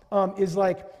boss is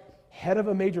head of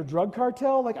a major drug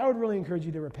cartel, I would really encourage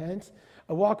you to repent.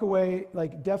 Walk away,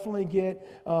 definitely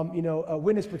get, a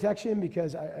witness protection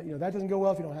because, that doesn't go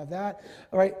well if you don't have that.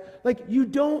 All right, you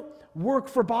don't work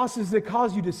for bosses that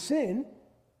cause you to sin.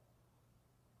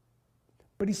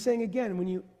 But he's saying again, when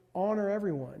you honor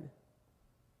everyone,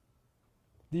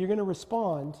 that you're going to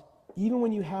respond even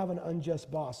when you have an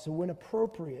unjust boss. So when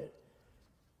appropriate,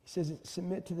 he says,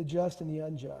 submit to the just and the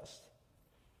unjust.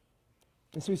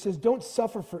 And so he says, don't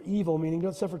suffer for evil, meaning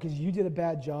don't suffer because you did a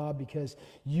bad job, because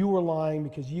you were lying,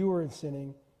 because you were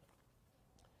sinning.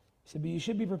 He said, but you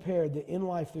should be prepared that in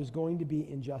life there's going to be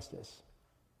injustice.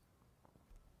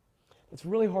 It's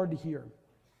really hard to hear.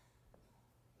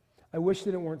 I wish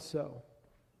that it weren't so.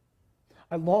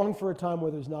 I long for a time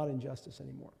where there's not injustice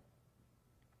anymore.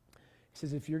 He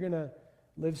says, if you're going to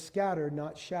live scattered,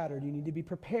 not shattered, you need to be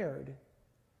prepared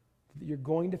that you're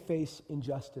going to face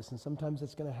injustice, and sometimes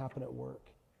it's going to happen at work.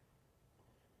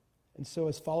 And so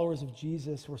as followers of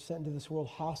Jesus, we're sent into this world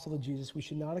hostile to Jesus. We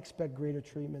should not expect greater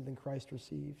treatment than Christ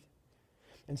received.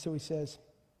 And so he says,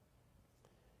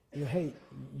 hey,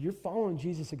 you're following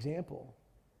Jesus' example.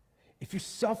 If you're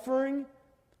suffering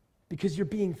because you're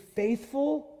being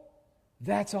faithful,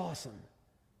 That's awesome.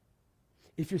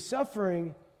 If you're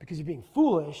suffering because you're being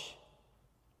foolish,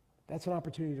 that's an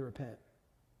opportunity to repent.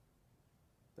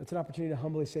 That's an opportunity to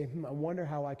humbly say, I wonder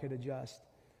how I could adjust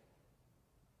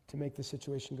to make the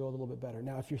situation go a little bit better.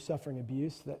 Now, if you're suffering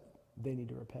abuse, that they need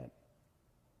to repent.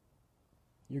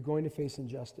 You're going to face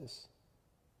injustice.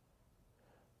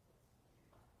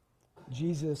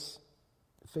 Jesus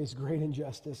faced great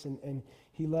injustice, and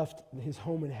he left his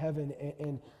home in heaven,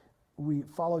 and we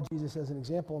follow Jesus as an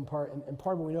example in part. And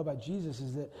part of what we know about Jesus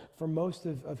is that for most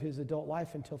of his adult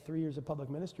life, until 3 years of public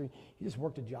ministry, he just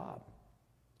worked a job.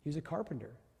 He was a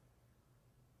carpenter.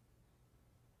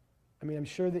 I mean, I'm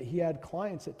sure that he had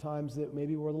clients at times that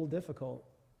maybe were a little difficult.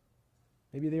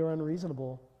 Maybe they were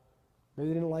unreasonable. Maybe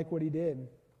they didn't like what he did.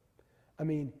 I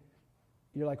mean,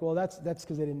 you're like, well, that's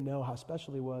because they didn't know how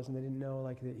special he was, and they didn't know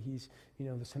like that he's,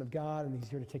 the Son of God, and he's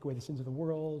here to take away the sins of the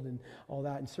world and all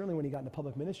that. And certainly when he got into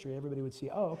public ministry, everybody would see,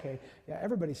 oh, okay, yeah,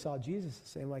 everybody saw Jesus the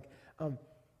same. Like,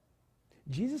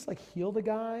 Jesus healed a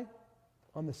guy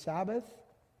on the Sabbath,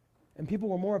 and people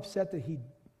were more upset that he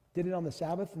did it on the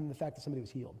Sabbath than the fact that somebody was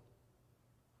healed.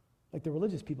 Like the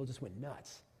religious people just went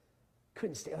nuts.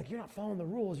 Couldn't stay. Like, you're not following the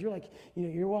rules. You're like,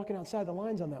 you're walking outside the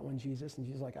lines on that one, Jesus. And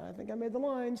Jesus is like, I think I made the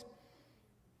lines.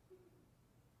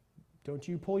 Don't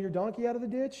you pull your donkey out of the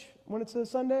ditch when it's a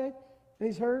Sunday and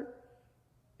he's hurt?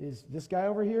 Is this guy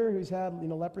over here who's had,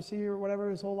 leprosy or whatever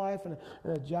his whole life and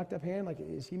a jacked up hand,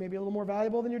 is he maybe a little more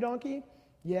valuable than your donkey?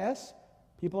 Yes.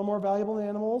 People are more valuable than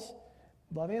animals.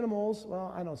 Love animals.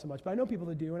 Well, I don't so much, but I know people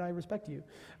that do, and I respect you.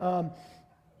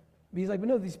 But he's like, but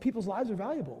no, these people's lives are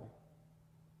valuable.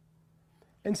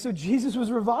 And so Jesus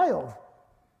was reviled.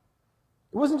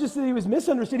 It wasn't just that he was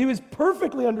misunderstood, he was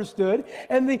perfectly understood,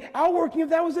 and the outworking of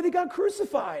that was that he got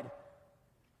crucified.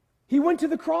 He went to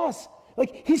the cross.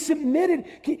 He submitted,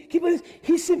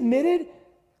 he submitted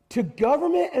to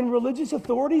government and religious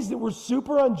authorities that were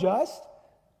super unjust.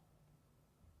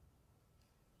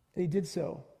 And he did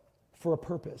so for a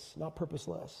purpose, not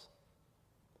purposeless.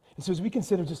 And so as we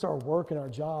consider just our work and our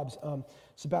jobs,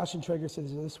 Sebastian Traeger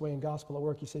says it this way in Gospel at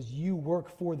Work. He says, you work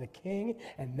for the King,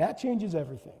 and that changes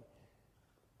everything.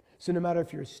 So no matter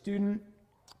if you're a student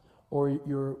or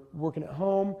you're working at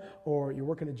home or you're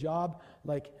working a job,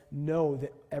 know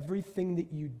that everything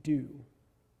that you do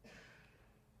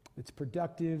that's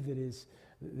productive, that is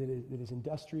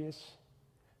industrious,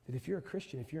 that if you're a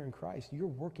Christian, if you're in Christ, you're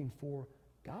working for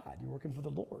God. You're working for the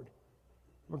Lord.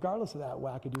 Regardless of that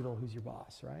wackadoodle who's your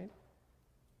boss, right?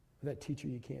 Or that teacher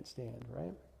you can't stand,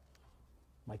 right?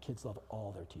 My kids love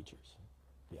all their teachers.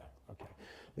 Yeah, okay.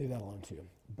 Leave that alone too.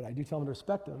 But I do tell them to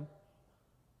respect them.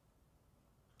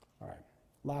 All right.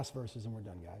 Last verses and we're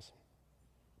done, guys.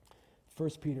 1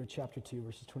 Peter chapter 2,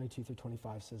 verses 22 through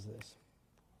 25 says this.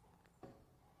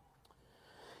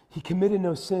 He committed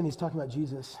no sin. He's talking about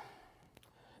Jesus.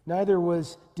 Neither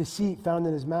was deceit found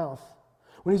in his mouth.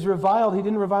 When he's reviled, he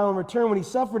didn't revile in return. When he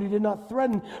suffered, he did not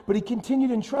threaten, but he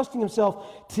continued entrusting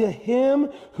himself to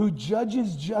him who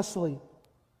judges justly.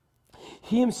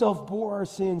 He himself bore our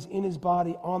sins in his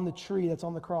body on the tree, that's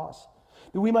on the cross,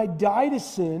 that we might die to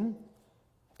sin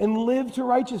and live to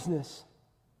righteousness.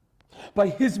 By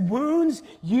his wounds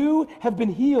you have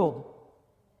been healed,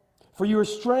 for you were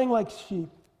straying like sheep,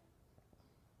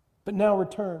 but now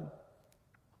return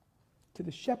to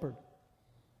the shepherd,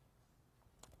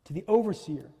 to the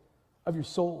overseer of your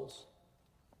souls.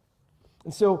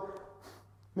 And so,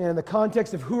 man, the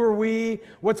context of who are we,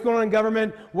 what's going on in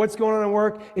government, what's going on in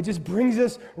work, it just brings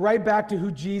us right back to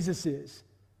who Jesus is.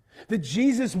 That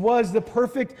Jesus was the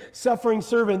perfect suffering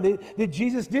servant, that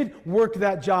Jesus did work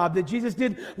that job, that Jesus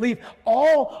did leave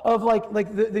all of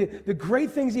the great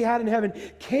things he had in heaven,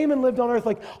 came and lived on earth,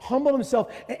 humbled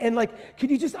himself. And could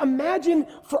you just imagine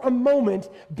for a moment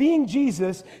being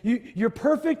Jesus? You're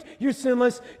perfect, you're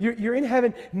sinless, you're in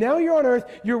heaven, now you're on earth,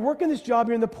 you're working this job,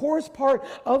 you're in the poorest part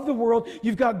of the world,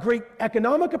 you've got great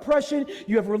economic oppression,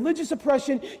 you have religious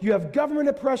oppression, you have government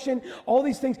oppression, all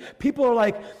these things. People are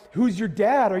like, who's your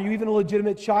dad? Are you even a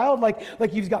legitimate child?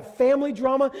 You've got family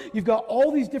drama, you've got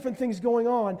all these different things going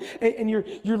on, and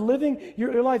you're living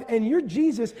your life, and you're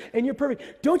Jesus, and you're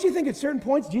perfect. Don't you think at certain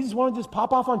points Jesus wanted to just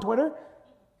pop off on Twitter?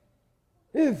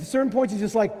 At certain points he's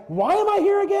just like, why am I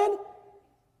here again?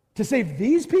 To save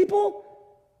these people?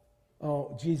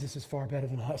 Oh, Jesus is far better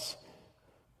than us.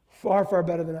 Far, far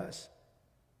better than us.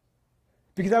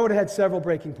 Because I would have had several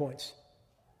breaking points.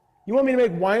 You want me to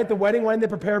make wine at the wedding? Why didn't they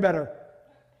prepare better?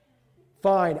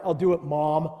 Fine, I'll do it,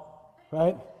 Mom.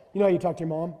 Right? You know how you talk to your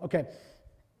mom? Okay.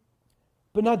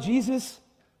 But not Jesus.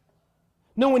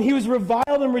 No, when he was reviled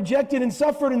and rejected and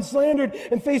suffered and slandered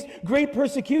and faced great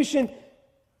persecution,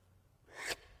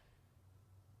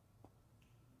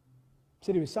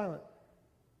 Said he was silent.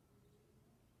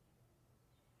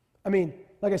 I mean,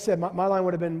 like I said, my line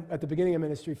would have been at the beginning of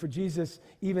ministry. For Jesus,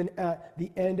 even at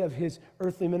the end of his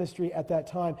earthly ministry at that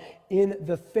time, in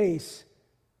the face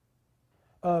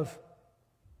of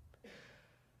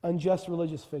unjust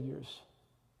religious figures,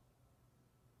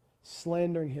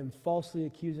 slandering him, falsely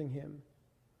accusing him,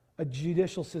 a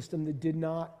judicial system that did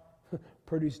not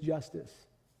produce justice,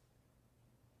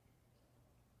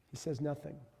 he says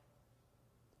nothing.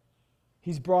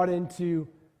 He's brought into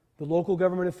the local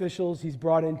government officials. He's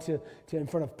brought in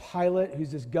front of Pilate,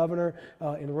 who's this governor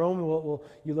in Rome.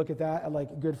 You look at that at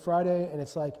like Good Friday, and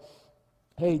it's like,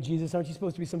 hey, Jesus, aren't you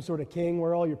supposed to be some sort of king?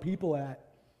 Where are all your people at?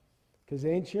 Because they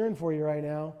ain't cheering for you right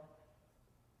now.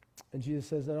 And Jesus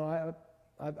says, no,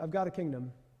 I've got a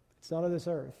kingdom. It's not of this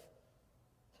earth.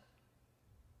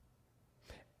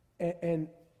 And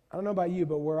I don't know about you,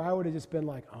 but where I would have just been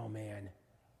like, oh man,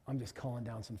 I'm just calling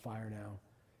down some fire now.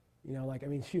 You know, like, I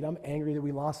mean, shoot, I'm angry that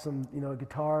we lost some,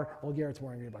 guitar. Well, Garrett's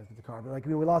more angry about the guitar, but like,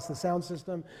 we lost the sound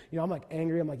system. I'm like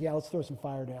angry. I'm like, yeah, let's throw some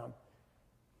fire down.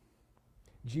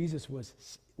 Jesus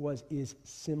is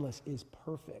sinless, is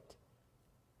perfect.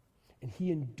 And he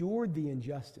endured the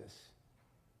injustice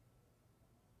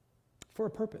for a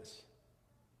purpose.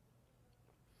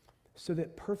 So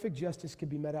that perfect justice could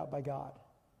be met out by God.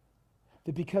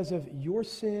 That because of your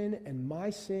sin and my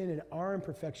sin and our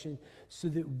imperfection, so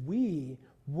that we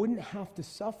wouldn't have to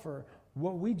suffer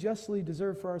what we justly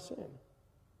deserve for our sin.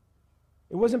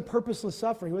 It wasn't purposeless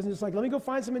suffering. It wasn't just like, let me go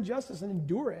find some injustice and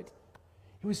endure it.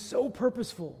 It was so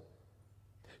purposeful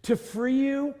to free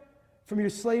you from your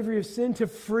slavery of sin, to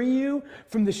free you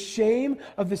from the shame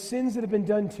of the sins that have been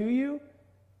done to you,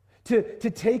 to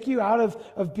take you out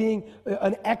of being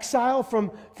an exile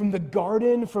from the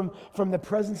garden, from the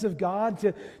presence of God,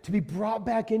 to be brought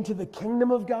back into the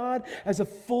kingdom of God as a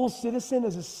full citizen,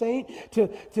 as a saint, to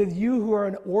you who are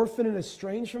an orphan and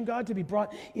estranged from God, to be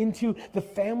brought into the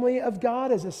family of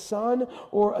God as a son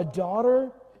or a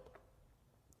daughter.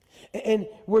 And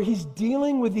where he's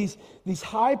dealing with these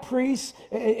high priests,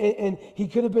 and he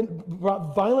could have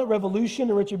brought violent revolution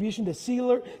and retribution to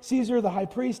Caesar, the high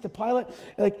priest, to Pilate.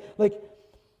 Like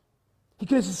he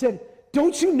could have said,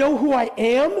 don't you know who I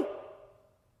am?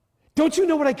 Don't you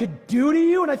know what I could do to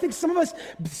you? And I think some of us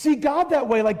see God that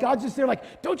way. Like God's just there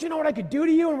like, don't you know what I could do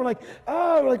to you? And we're like,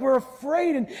 oh, we're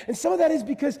afraid. And some of that is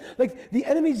because like the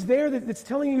enemy's there that's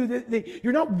telling you that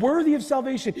you're not worthy of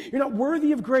salvation. You're not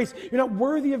worthy of grace. You're not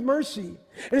worthy of mercy.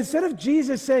 And instead of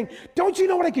Jesus saying, don't you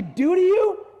know what I could do to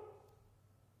you?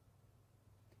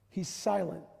 He's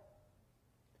silent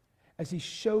as he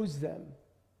shows them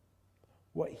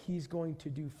what he's going to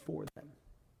do for them.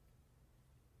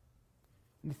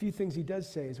 And the few things he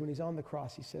does say is when he's on the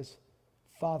cross, he says,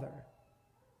 Father,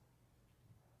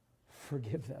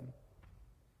 forgive them.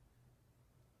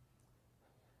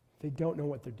 They don't know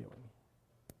what they're doing.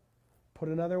 Put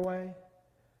another way,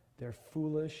 they're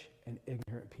foolish and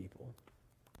ignorant people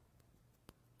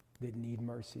that need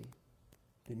mercy,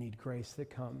 that need grace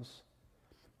that comes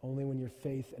only when your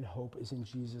faith and hope is in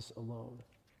Jesus alone.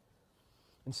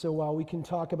 And so while we can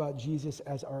talk about Jesus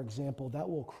as our example, that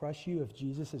will crush you if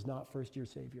Jesus is not first your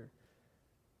Savior.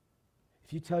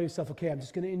 If you tell yourself, okay, I'm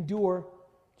just going to endure,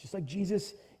 just like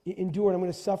Jesus endured, I'm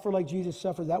going to suffer like Jesus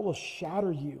suffered, that will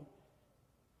shatter you.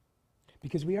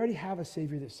 Because we already have a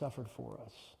Savior that suffered for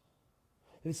us.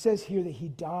 It says here that he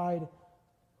died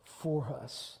for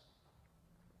us.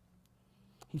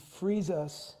 He frees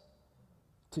us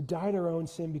to die to our own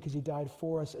sin because he died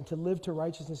for us, and to live to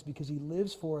righteousness because he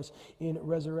lives for us in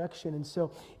resurrection. And so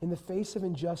in the face of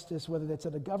injustice, whether that's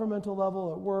at a governmental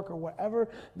level, at work, or whatever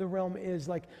the realm is,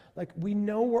 like we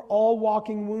know we're all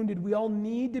walking wounded. We all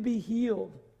need to be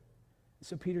healed.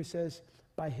 So Peter says,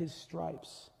 by his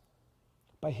stripes,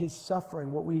 by his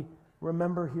suffering, what we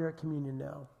remember here at communion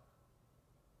now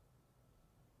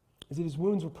is that his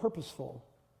wounds were purposeful.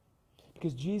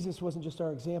 Because Jesus wasn't just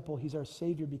our example, he's our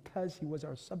Savior because he was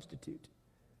our substitute.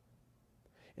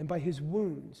 And by his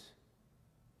wounds,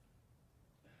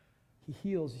 he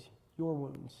heals your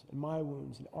wounds and my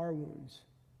wounds and our wounds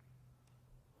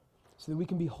so that we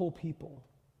can be whole people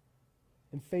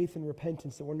in faith and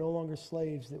repentance, that we're no longer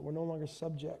slaves, that we're no longer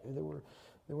subject, that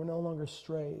we're no longer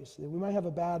strays. That we might have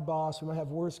a bad boss, we might have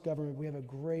worse government, but we have a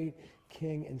great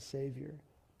King and Savior.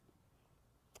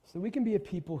 So that we can be a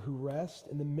people who rest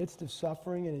in the midst of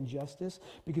suffering and injustice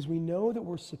because we know that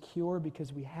we're secure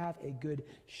because we have a good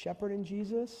shepherd in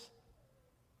Jesus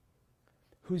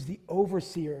who's the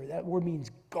overseer. That word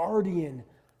means guardian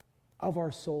of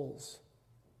our souls.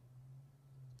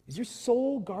 Is your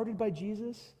soul guarded by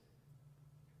Jesus?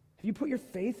 Have you put your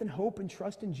faith and hope and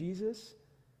trust in Jesus?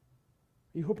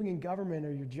 Are you hoping in government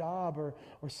or your job or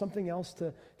something else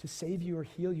to save you or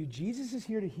heal you? Jesus is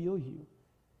here to heal you.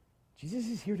 Jesus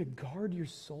is here to guard your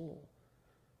soul,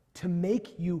 to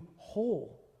make you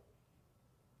whole.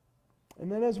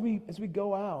 And then as we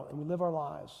go out and we live our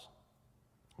lives,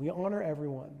 we honor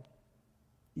everyone,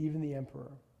 even the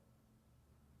emperor.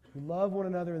 We love one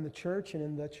another in the church and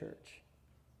in the church.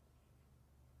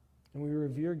 And we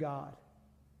revere God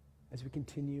as we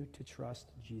continue to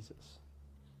trust Jesus.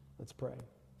 Let's pray.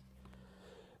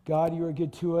 God, you are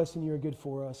good to us and you are good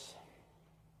for us.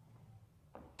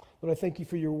 Lord, I thank you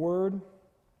for your word.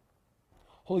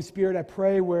 Holy Spirit, I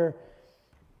pray if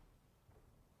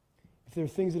there are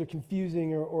things that are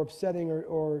confusing or upsetting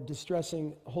or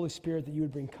distressing, Holy Spirit, that you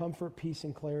would bring comfort, peace,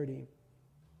 and clarity.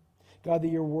 God, that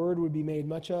your word would be made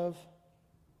much of.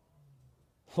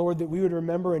 Lord, that we would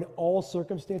remember in all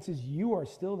circumstances you are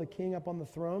still the King up on the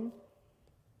throne.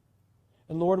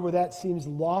 And Lord, where that seems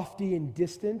lofty and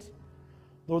distant,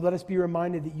 Lord, let us be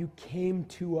reminded that you came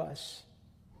to us,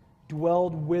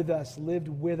 dwelled with us, lived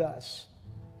with us,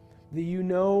 that you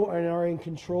know and are in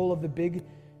control of the big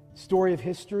story of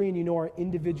history, and you know our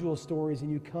individual stories,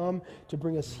 and you come to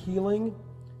bring us healing,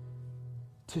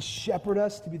 to shepherd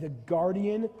us, to be the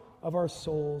guardian of our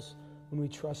souls when we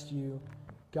trust you.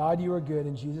 God, you are good.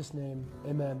 In Jesus' name,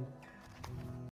 amen.